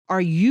Are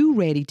you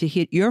ready to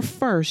hit your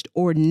first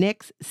or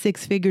next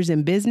six figures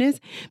in business?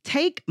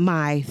 Take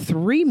my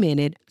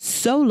 3-minute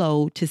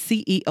solo to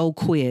CEO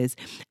quiz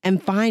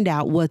and find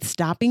out what's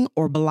stopping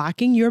or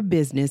blocking your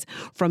business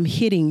from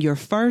hitting your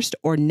first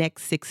or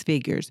next six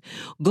figures.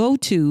 Go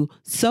to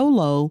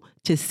solo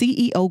to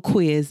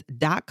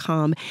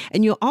CEOquiz.com,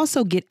 and you'll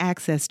also get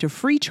access to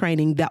free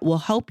training that will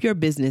help your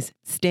business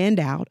stand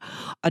out,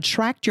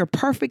 attract your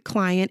perfect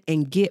client,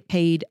 and get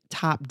paid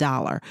top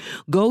dollar.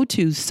 Go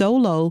to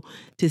solo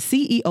to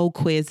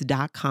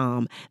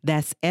CEOquiz.com.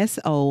 That's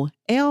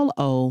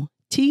SOLOTOCEO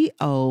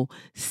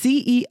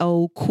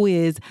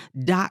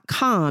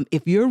quiz.com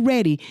if you're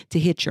ready to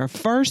hit your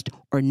first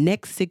or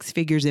next six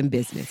figures in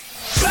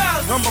business.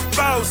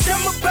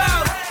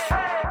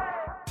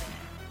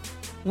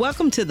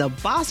 Welcome to the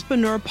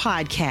Bosspreneur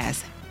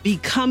Podcast,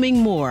 Becoming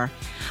More.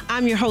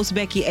 I'm your host,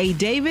 Becky A.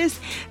 Davis.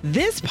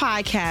 This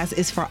podcast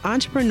is for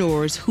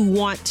entrepreneurs who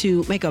want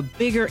to make a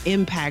bigger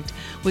impact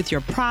with your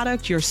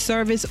product, your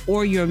service,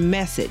 or your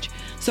message.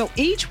 So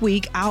each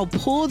week, I'll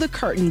pull the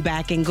curtain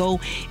back and go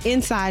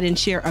inside and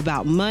share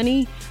about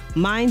money,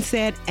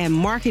 mindset, and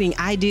marketing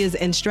ideas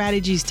and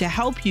strategies to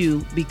help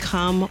you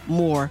become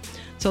more.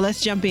 So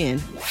let's jump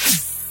in.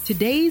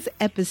 Today's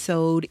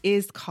episode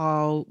is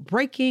called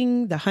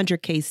Breaking the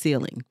 100K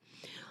Ceiling.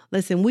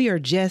 Listen, we are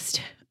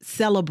just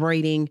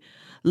celebrating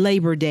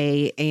Labor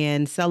Day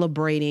and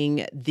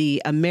celebrating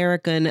the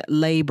American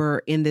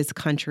labor in this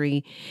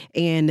country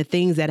and the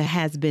things that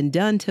has been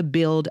done to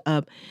build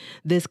up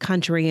this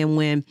country. And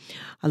when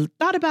I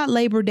thought about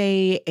Labor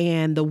Day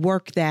and the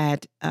work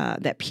that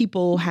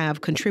people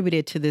have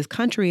contributed to this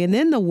country, and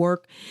then the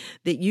work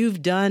that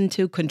you've done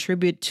to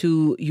contribute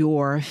to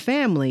your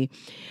family.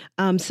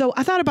 So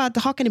I thought about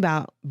talking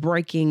about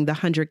breaking the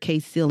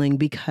 100K ceiling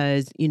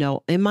because,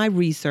 in my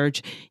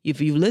research, if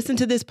you've listened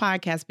to this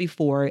podcast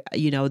before,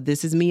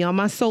 this is me on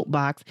my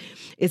soapbox.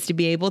 It's to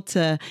be able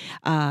to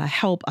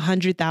help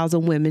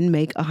 100,000 women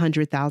make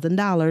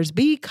 $100,000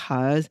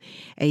 because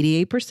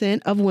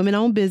 88% of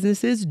women-owned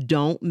businesses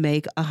don't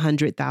make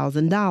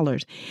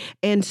 $100,000.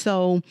 And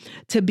so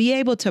to be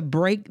able to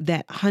break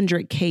that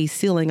 100K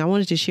ceiling, I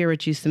wanted to share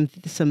with you some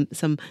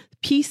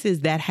pieces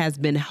that has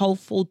been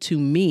helpful to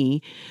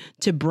me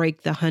to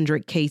break the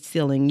 100K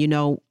ceiling.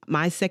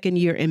 My second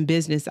year in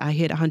business, I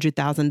hit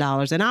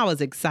 $100,000 and I was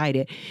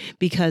excited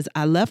because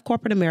I left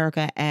corporate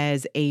America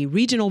as a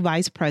regional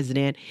vice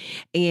president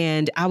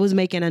and I was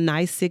making a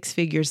nice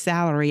six-figure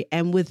salary.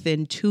 And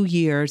within 2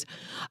 years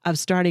of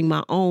starting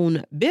my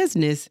own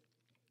business,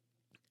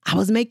 I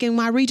was making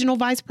my regional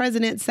vice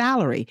president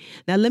salary.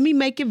 Now, let me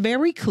make it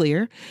very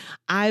clear.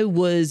 I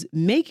was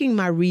making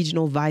my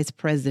regional vice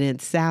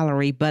president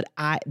salary, but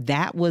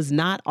that was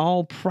not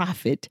all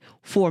profit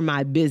for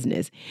my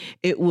business.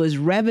 It was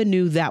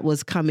revenue that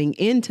was coming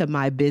into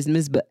my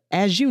business. But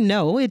as you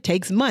know, it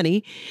takes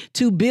money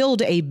to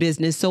build a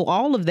business. So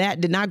all of that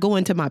did not go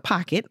into my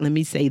pocket. Let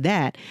me say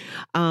that.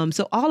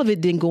 So all of it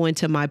didn't go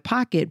into my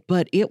pocket,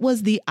 but it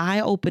was the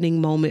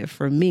eye-opening moment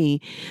for me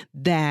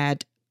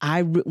that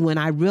when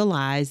I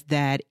realized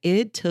that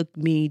it took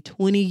me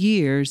 20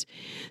 years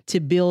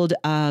to build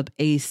up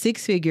a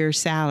six-figure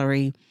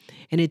salary,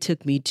 and it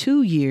took me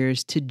 2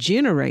 years to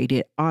generate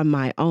it on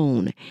my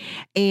own.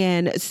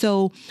 And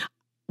so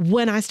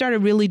when I started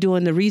really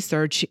doing the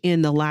research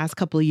in the last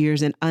couple of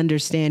years and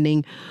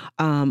understanding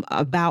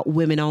about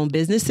women-owned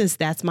business, since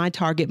that's my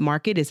target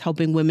market, is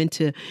helping women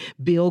to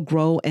build,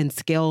 grow, and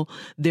scale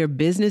their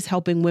business,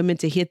 helping women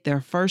to hit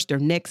their first or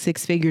next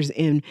six figures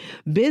in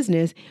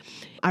business,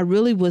 I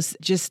really was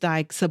just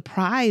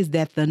surprised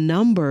that the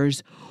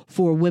numbers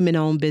for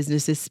women-owned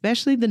businesses,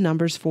 especially the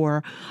numbers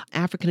for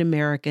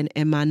African-American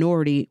and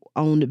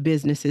minority-owned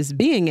businesses,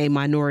 being a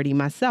minority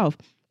myself.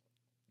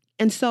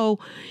 And so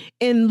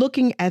in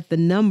looking at the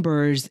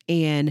numbers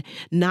and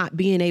not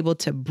being able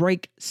to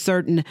break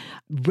certain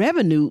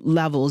revenue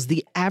levels,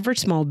 the average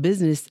small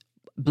business,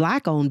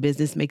 Black-owned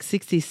business makes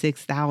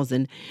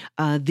 $66,000.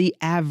 The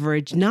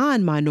average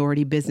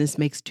non-minority business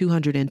makes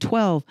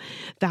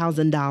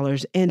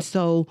 $212,000. And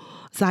so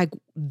it's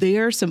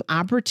there's some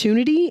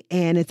opportunity,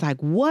 and it's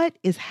what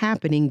is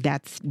happening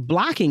that's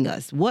blocking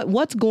us?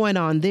 What's going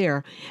on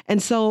there?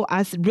 And so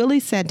I really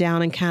sat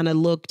down and kind of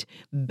looked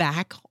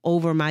back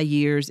over my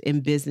years in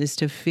business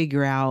to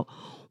figure out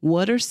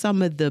what are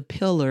some of the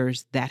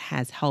pillars that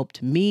has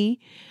helped me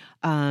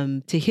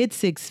to hit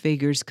six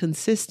figures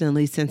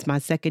consistently since my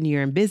second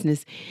year in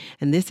business.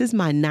 And this is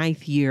my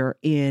 9th year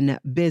in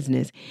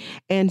business.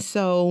 And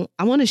so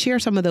I want to share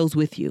some of those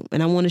with you.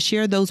 And I want to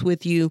share those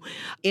with you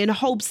in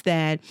hopes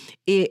that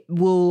it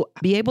will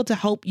be able to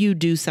help you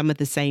do some of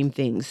the same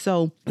things.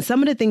 So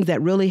some of the things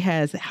that really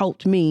has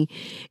helped me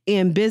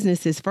in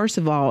business is, first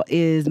of all,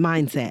 is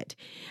mindset.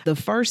 The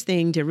first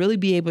thing to really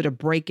be able to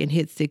break and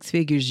hit six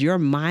figures, your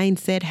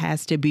mindset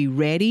has to be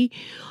ready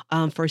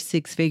for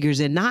six figures,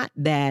 and not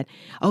that,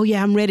 oh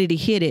yeah, I'm ready to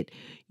hit it.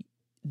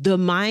 The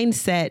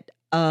mindset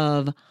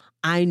of,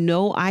 I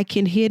know I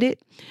can hit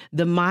it.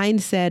 The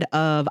mindset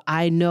of,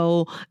 I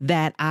know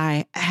that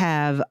I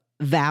have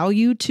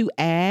value to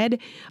add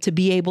to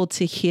be able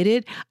to hit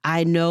it.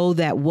 I know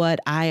that what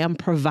I am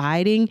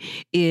providing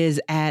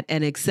is at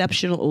an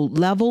exceptional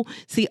level.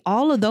 See,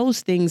 all of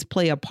those things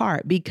play a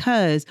part,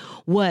 because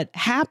what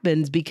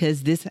happens,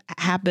 because this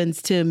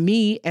happens to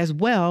me as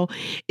well,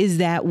 is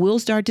that we'll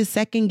start to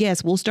second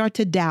guess, we'll start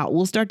to doubt,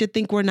 we'll start to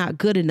think we're not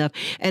good enough.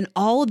 And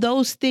all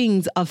those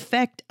things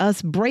affect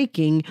us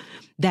breaking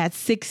that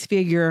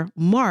 6-figure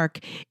mark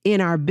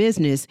in our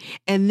business,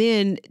 and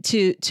then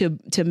to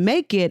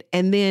make it,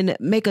 and then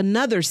make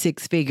another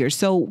 6 figures.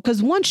 So,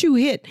 because once you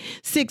hit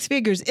 6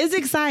 figures, it's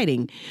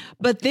exciting,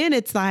 but then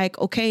it's like,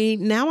 okay,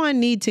 now I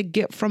need to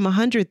get from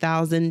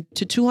 100,000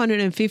 to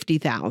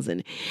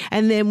 250,000,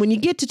 and then when you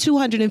get to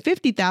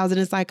 250,000,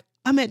 it's like,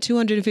 I'm at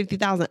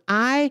 250,000.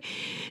 I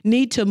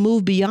need to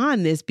move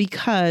beyond this,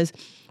 because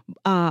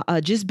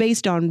just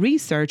based on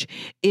research,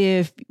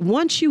 if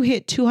once you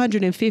hit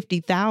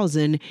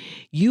 250,000,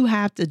 you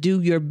have to do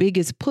your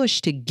biggest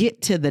push to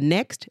get to the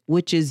next,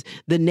 which is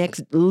the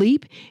next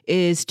leap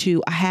is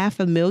to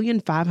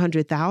 500,000,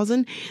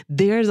 500,000.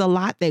 There's a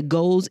lot that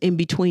goes in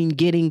between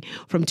getting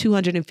from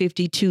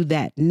 250 to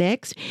that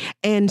next.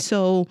 And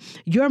so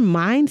your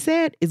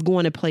mindset is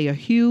going to play a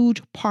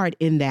huge part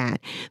in that.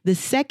 The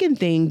second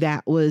thing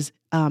that was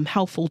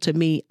helpful to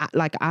me,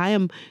 like I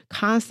am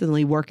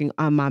constantly working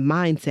on my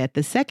mindset.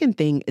 The second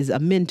thing is a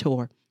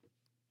mentor.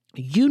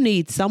 You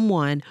need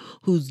someone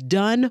who's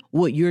done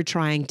what you're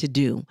trying to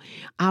do.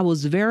 I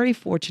was very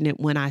fortunate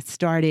when I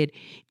started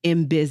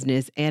in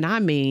business, and I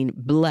mean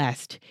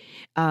blessed,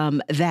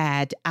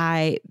 that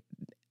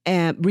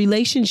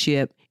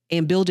relationship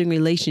and building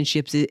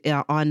relationships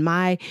on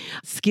my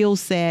skill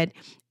set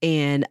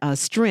and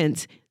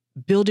strengths.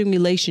 Building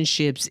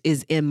relationships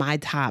is in my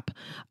top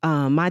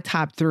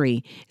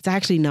 3. It's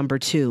actually number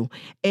 2.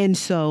 And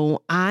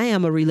so I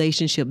am a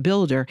relationship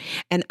builder,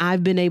 and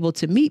I've been able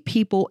to meet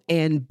people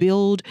and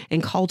build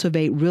and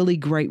cultivate really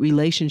great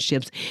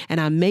relationships. And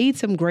I made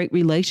some great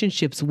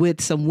relationships with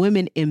some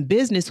women in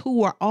business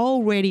who are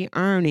already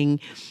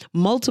earning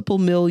multiple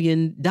 $1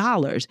 million.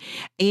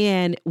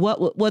 And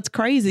what's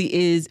crazy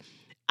is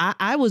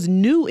I was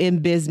new in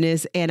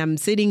business, and I'm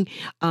sitting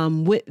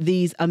with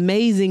these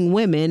amazing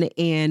women,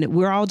 and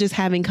we're all just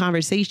having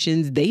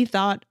conversations. They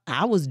thought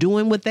I was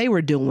doing what they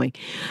were doing.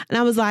 And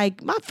I was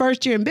like, my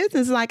first year in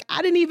business, like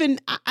I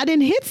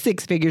didn't hit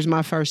 6 figures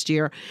my first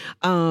year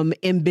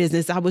in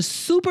business. I was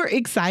super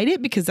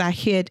excited because I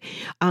hit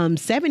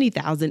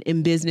 70,000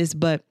 in business,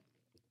 but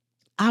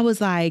I was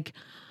like,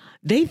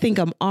 they think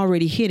I'm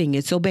already hitting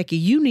it. So Becky,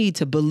 you need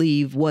to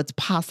believe what's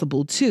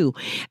possible too.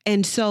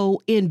 And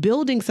so in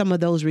building some of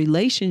those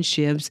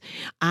relationships,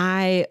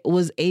 I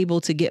was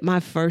able to get my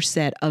first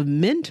set of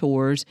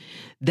mentors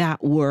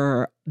that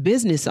were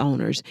business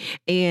owners.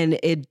 And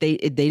they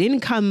didn't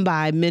come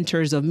by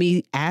mentors of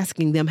me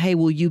asking them, hey,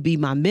 will you be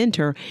my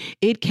mentor?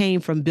 It came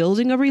from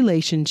building a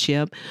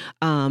relationship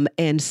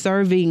and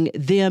serving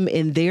them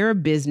in their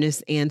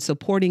business and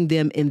supporting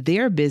them in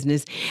their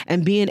business,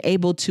 and being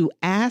able to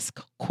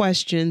ask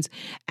questions,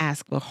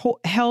 ask for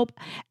help,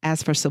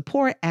 ask for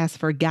support, ask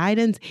for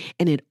guidance.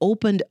 And it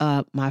opened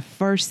up my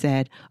first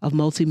set of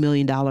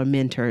multi-million-dollar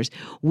mentors,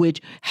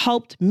 which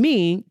helped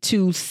me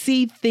to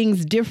see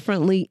things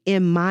differently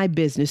in my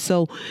business.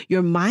 So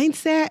your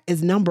mindset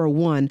is number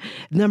 1.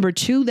 Number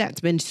 2,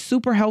 that's been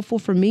super helpful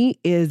for me,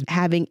 is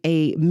having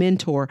a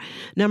mentor.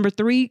 Number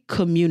 3,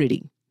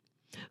 community.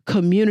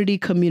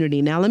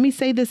 Community. Now, let me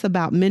say this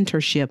about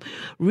mentorship.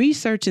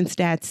 Research and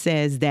stats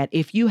says that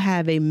if you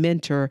have a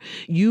mentor,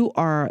 you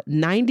are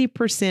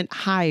 90%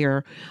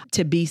 higher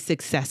to be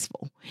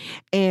successful.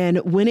 And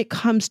when it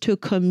comes to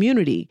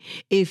community,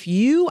 if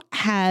you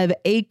have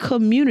a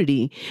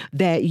community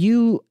that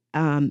you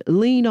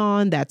lean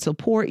on, that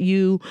support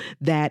you,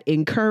 that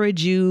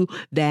encourage you,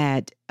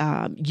 that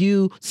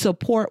you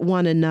support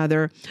one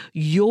another,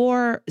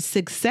 your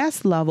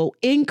success level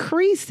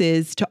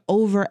increases to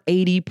over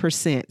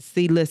 80%.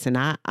 See, listen,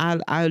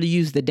 I'll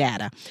use the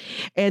data.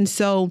 And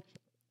so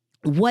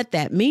what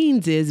that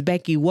means is,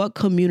 Becky, what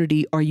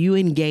community are you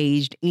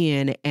engaged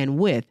in and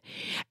with?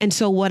 And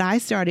so what I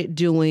started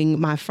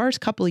doing my first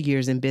couple of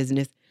years in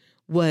business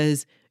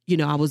was,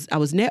 I was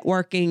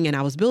networking and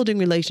I was building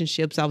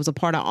relationships. I was a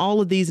part of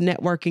all of these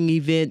networking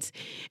events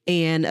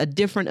and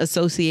different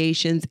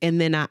associations.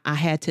 And then I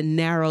had to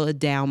narrow it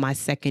down my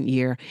second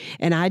year.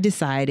 And I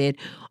decided,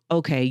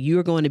 okay,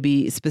 you're going to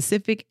be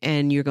specific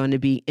and you're going to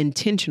be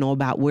intentional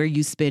about where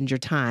you spend your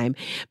time,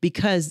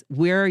 because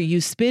where you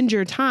spend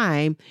your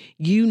time,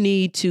 you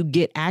need to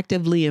get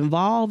actively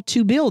involved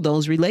to build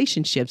those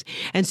relationships.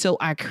 And so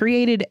I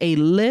created a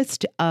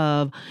list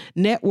of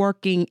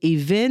networking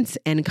events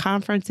and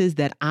conferences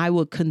that I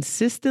would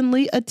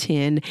consistently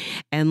attend.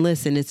 And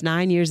listen, it's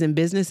 9 years in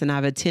business, and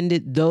I've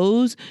attended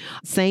those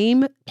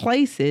same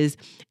places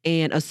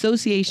and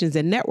associations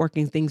and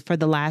networking things for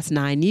the last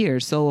 9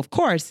 years. So of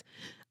course,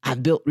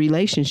 I've built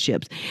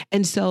relationships.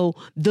 And so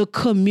the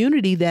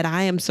community that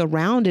I am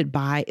surrounded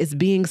by is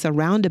being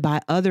surrounded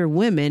by other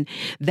women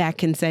that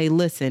can say,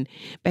 listen,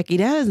 Becky,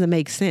 that doesn't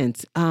make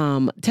sense.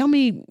 Give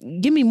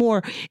me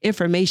more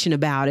information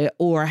about it.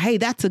 Or, hey,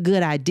 that's a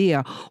good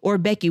idea. Or,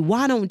 Becky,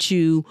 why don't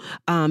you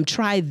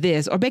try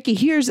this? Or, Becky,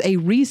 here's a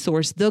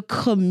resource. The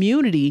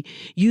community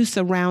you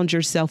surround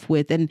yourself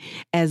with. And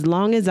as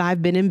long as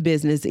I've been in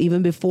business,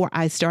 even before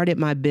I started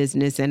my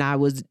business and I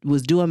was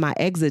doing my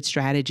exit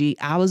strategy,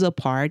 I was a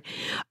part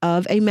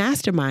of a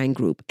mastermind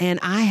group. And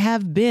I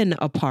have been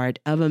a part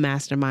of a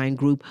mastermind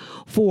group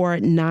for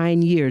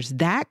 9 years.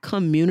 That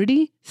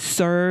community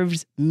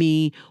serves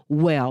me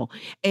well.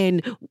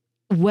 And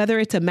whether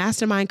it's a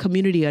mastermind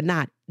community or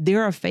not,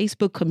 there are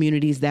Facebook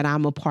communities that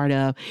I'm a part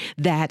of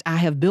that I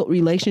have built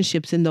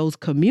relationships in those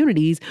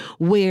communities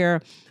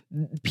where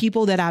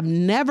people that I've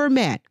never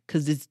met,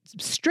 because it's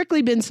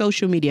strictly been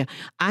social media,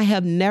 I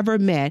have never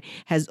met,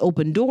 has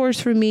opened doors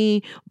for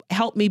me,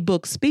 helped me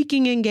book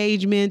speaking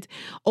engagements,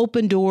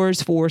 opened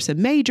doors for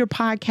some major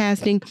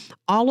podcasting,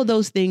 all of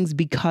those things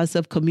because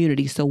of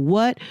community. So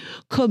what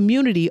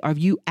community are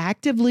you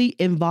actively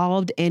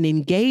involved and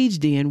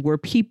engaged in where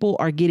people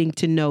are getting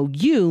to know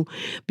you?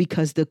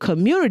 Because the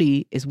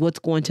community is what's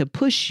going to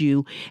push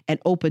you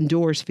and open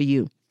doors for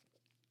you.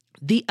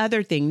 The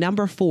other thing,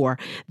 number 4,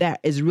 that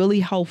is really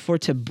helpful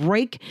to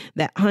break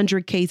that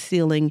 100K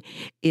ceiling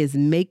is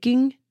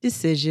making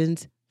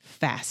decisions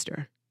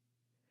faster.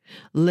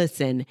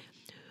 Listen,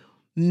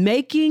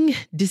 making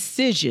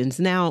decisions.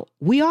 Now,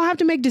 we all have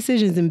to make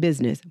decisions in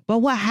business, but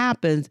what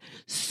happens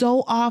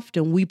so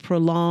often we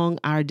prolong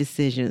our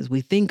decisions.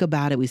 We think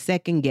about it, we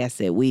second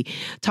guess it, we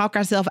talk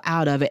ourselves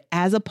out of it,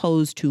 as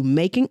opposed to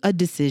making a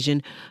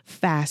decision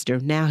faster.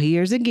 Now,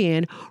 here's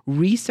again,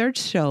 research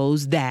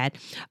shows that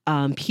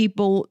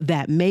people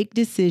that make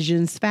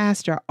decisions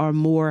faster are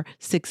more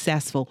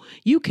successful.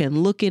 You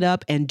can look it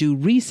up and do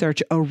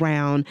research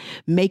around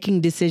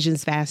making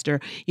decisions faster.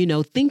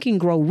 Think and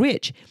Grow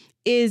Rich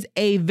is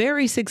a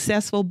very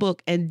successful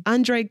book. And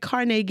Andrew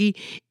Carnegie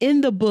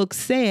in the book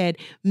said,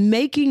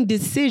 making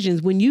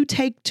decisions, when you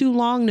take too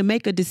long to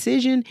make a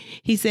decision,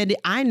 he said,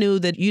 I knew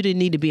that you didn't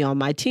need to be on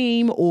my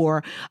team,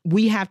 or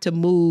we have to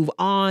move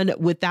on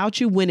without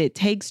you when it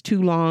takes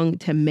too long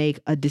to make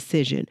a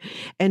decision.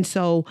 And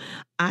so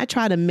I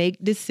try to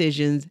make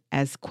decisions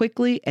as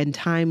quickly and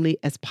timely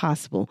as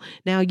possible.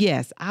 Now,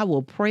 yes, I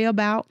will pray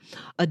about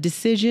a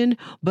decision,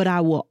 but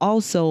I will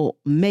also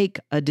make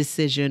a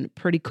decision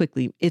pretty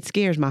quickly. It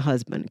scares my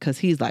husband because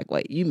he's like,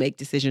 wait, you make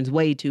decisions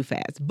way too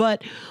fast.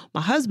 But my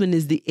husband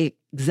is the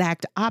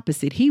exact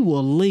opposite. He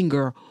will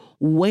linger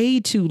way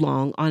too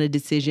long on a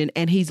decision,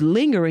 and he's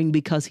lingering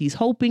because he's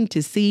hoping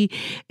to see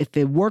if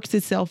it works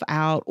itself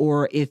out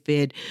or if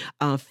it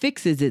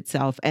fixes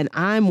itself. And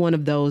I'm one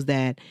of those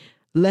that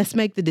let's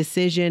make the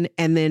decision,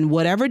 and then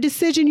whatever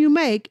decision you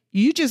make,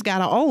 you just got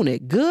to own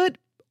it, good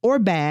or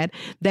bad,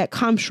 that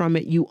comes from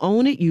it. You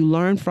own it, you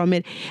learn from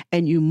it,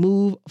 and you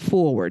move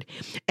forward.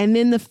 And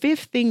then the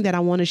 5th thing that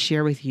I want to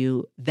share with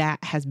you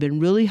that has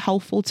been really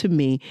helpful to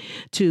me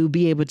to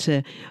be able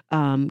to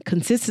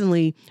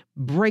consistently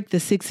break the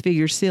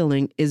 6-figure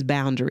ceiling is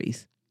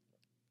boundaries.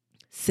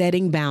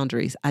 Setting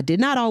boundaries. I did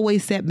not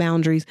always set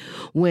boundaries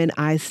when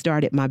I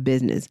started my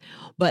business,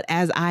 but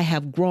as I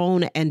have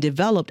grown and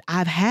developed,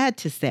 I've had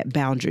to set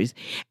boundaries,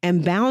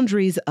 and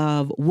boundaries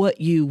of what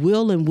you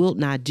will and will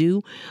not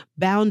do,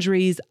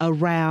 boundaries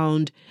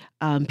around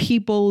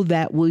people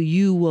that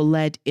you will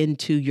let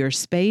into your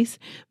space,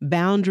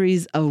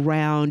 boundaries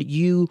around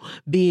you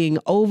being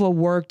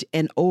overworked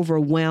and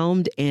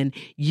overwhelmed, and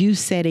you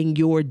setting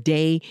your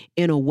day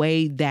in a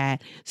way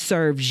that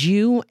serves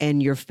you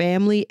and your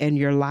family and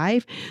your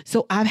life.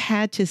 So I've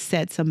had to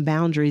set some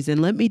boundaries.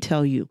 And let me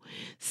tell you,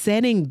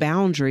 setting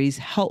boundaries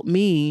helped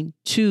me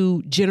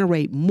to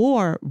generate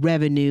more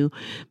revenue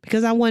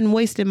because I wasn't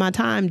wasting my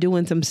time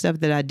doing some stuff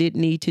that I didn't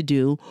need to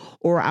do,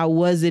 or I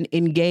wasn't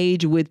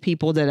engaged with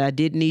people that I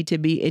didn't need to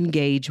be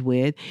engaged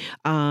with.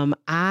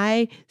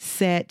 I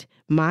set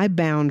my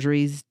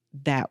boundaries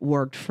that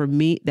works for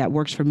me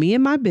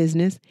in my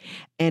business,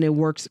 and it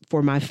works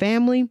for my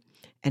family,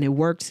 and it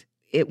works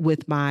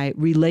with my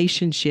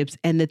relationships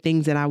and the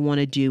things that I want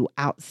to do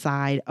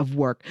outside of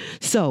work.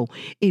 So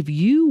if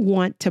you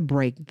want to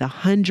break the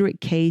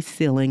 100K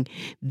ceiling,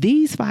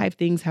 these 5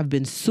 things have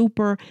been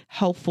super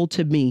helpful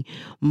to me.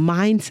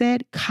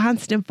 Mindset,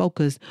 constant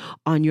focus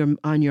on your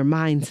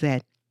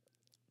mindset.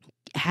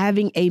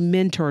 Having a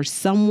mentor,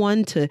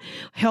 someone to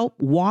help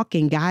walk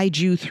and guide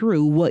you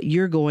through what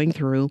you're going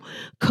through.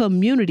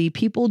 Community,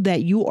 people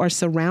that you are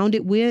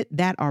surrounded with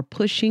that are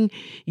pushing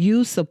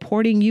you,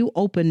 supporting you,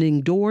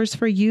 opening doors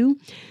for you.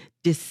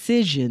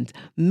 Decisions,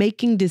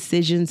 making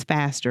decisions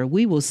faster.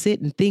 We will sit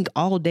and think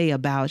all day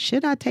about,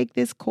 should I take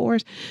this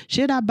course?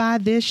 Should I buy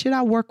this? Should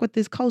I work with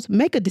this coach?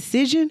 Make a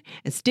decision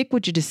and stick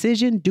with your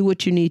decision. Do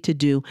what you need to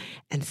do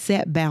and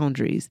set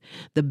boundaries.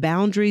 The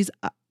boundaries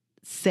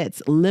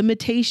sets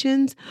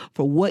limitations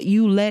for what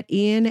you let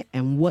in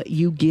and what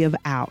you give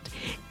out.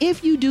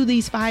 If you do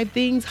these 5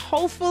 things,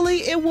 hopefully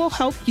it will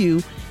help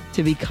you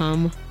to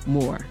become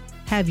more.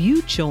 Have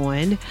you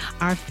joined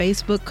our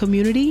Facebook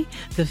community,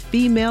 the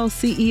Female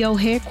CEO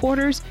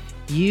Headquarters?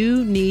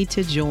 You need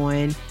to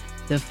join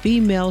the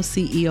Female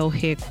CEO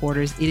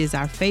Headquarters. It is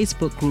our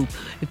Facebook group.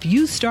 If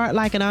you start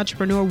like an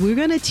entrepreneur, we're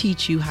going to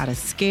teach you how to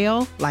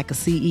scale like a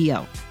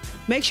CEO.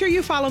 Make sure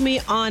you follow me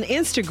on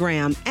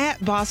Instagram at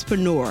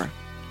Bosspreneur,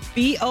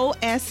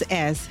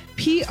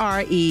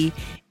 BOSSPRENEUR,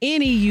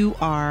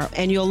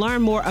 and you'll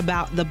learn more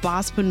about the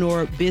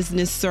Bosspreneur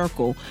Business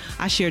Circle.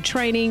 I share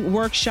training,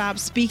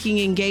 workshops, speaking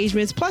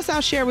engagements, plus I'll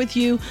share with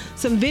you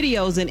some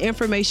videos and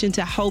information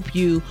to help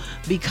you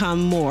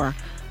become more.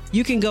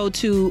 You can go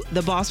to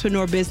the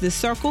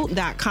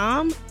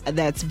BosspreneurBusinessCircle.com.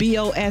 That's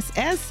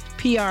BOSSPRENEUR,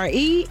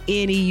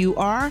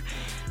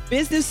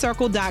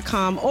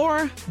 businesscircle.com,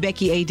 or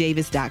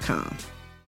BeckyADavis.com.